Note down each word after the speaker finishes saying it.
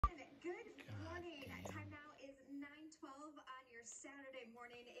Saturday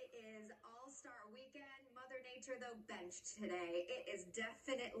morning. It is All-Star Weekend. Mother Nature, though, benched today. It is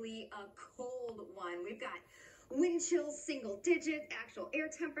definitely a cold one. We've got wind chills, single digits, actual air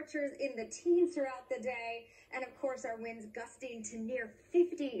temperatures in the teens throughout the day, and of course our winds gusting to near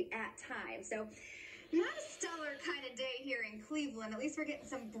 50 at times. So not a stellar kind of day here in Cleveland. At least we're getting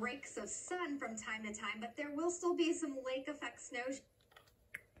some breaks of sun from time to time, but there will still be some lake effect snow.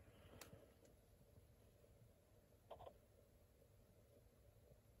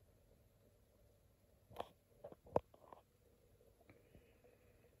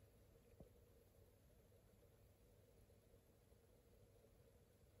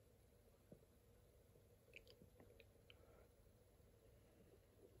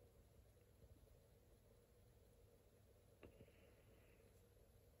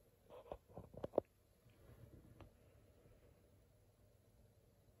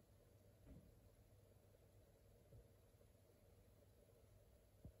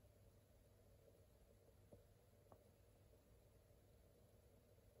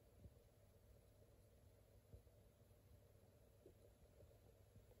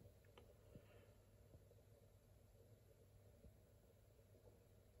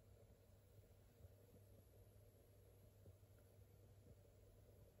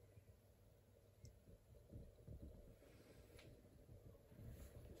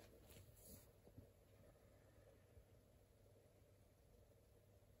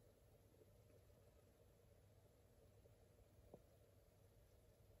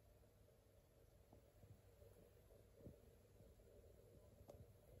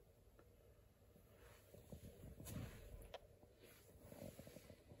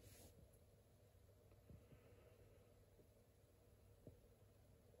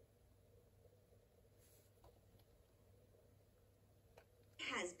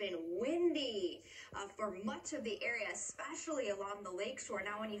 Has been windy for much of the area, especially along the lakeshore.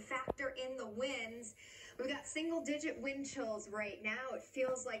 Now, when you factor in the winds, we've got single-digit wind chills right now. It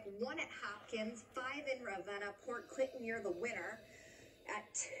feels like 1 at Hopkins, 5 in Ravenna, Port Clinton near the winter. At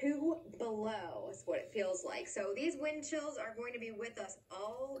 2 below is what it feels like. So these wind chills are going to be with us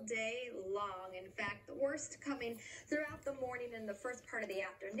all day long. In fact, the worst coming throughout the morning and the first part of the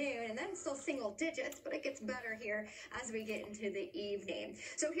afternoon, and then still single digits, but it gets better here as we get into the evening.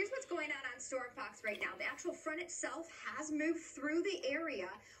 So here's what's going on StormFox right now. The actual front itself has moved through the area.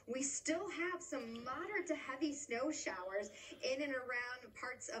 We still have some moderate to heavy snow showers in and around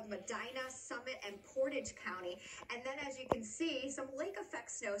parts of Medina, Summit, and Portage County. And then, as you can see, some lake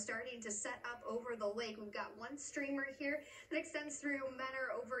effect snow starting to set up over the lake. We've got one streamer here that extends through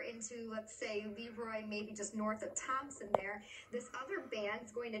Menor over into, let's say, Leroy, maybe just north of Thompson there. This other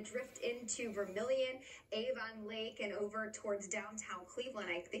band's going to drift into Vermilion, Avon Lake, and over towards downtown Cleveland,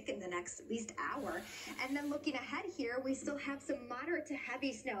 I think in the next at least hour. And then looking ahead here, we still have some moderate to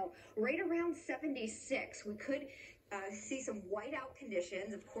heavy snow right around 76. We could see some whiteout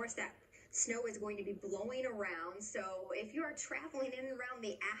conditions. Of course, that snow is going to be blowing around, so if you are traveling in and around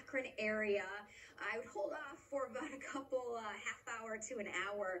the Akron area, I would hold off for about a couple half hour to an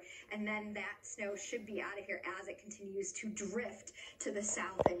hour, and then that snow should be out of here as it continues to drift to the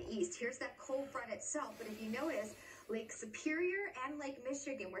south and east. Here's that cold front itself, but if you notice, Lake Superior and Lake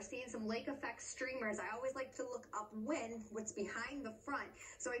Michigan, we're seeing some lake effect streamers. I always like to look upwind, what's behind the front,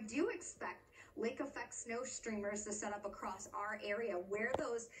 so I do expect lake effect snow streamers to set up across our area. Where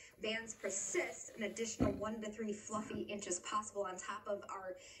those bands persist, an additional 1 to 3 fluffy inches possible on top of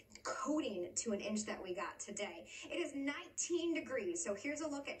our coating to an inch that we got today. It is 19 degrees, so here's a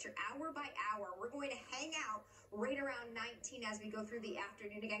look at your hour by hour. We're going to hang out right around 19 as we go through the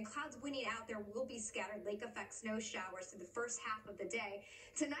afternoon. Again, clouds winning out. There will be scattered lake effect snow showers through the first half of the day.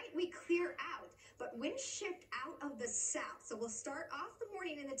 Tonight we clear out, but winds shift out of the south. So we'll start off the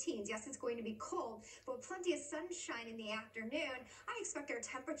morning in the teens. Yes, it's going to be cold, but with plenty of sunshine in the afternoon, I expect our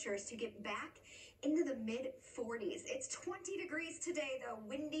temperatures to get back into the mid-40s. It's 20 degrees today, though.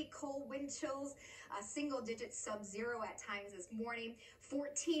 Windy, cold, wind chills, single-digit sub-zero at times this morning.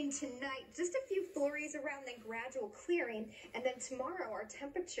 14 tonight. Just a few flurries around, then gradual clearing. And then tomorrow, our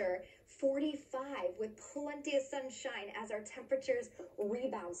temperature 45 with plenty of sunshine as our temperatures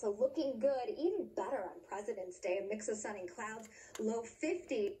rebound. So looking good, even better on President's Day. A mix of sun and clouds, low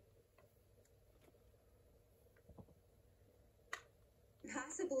 50.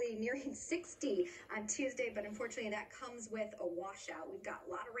 Possibly nearing 60 on Tuesday, but unfortunately that comes with a washout. We've got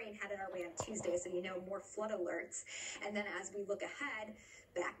a lot of rain headed our way on Tuesday, so more flood alerts. And then as we look ahead,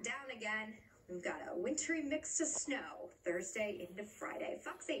 back down again, we've got a wintry mix of snow Thursday into Friday.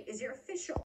 Fox 8 is your official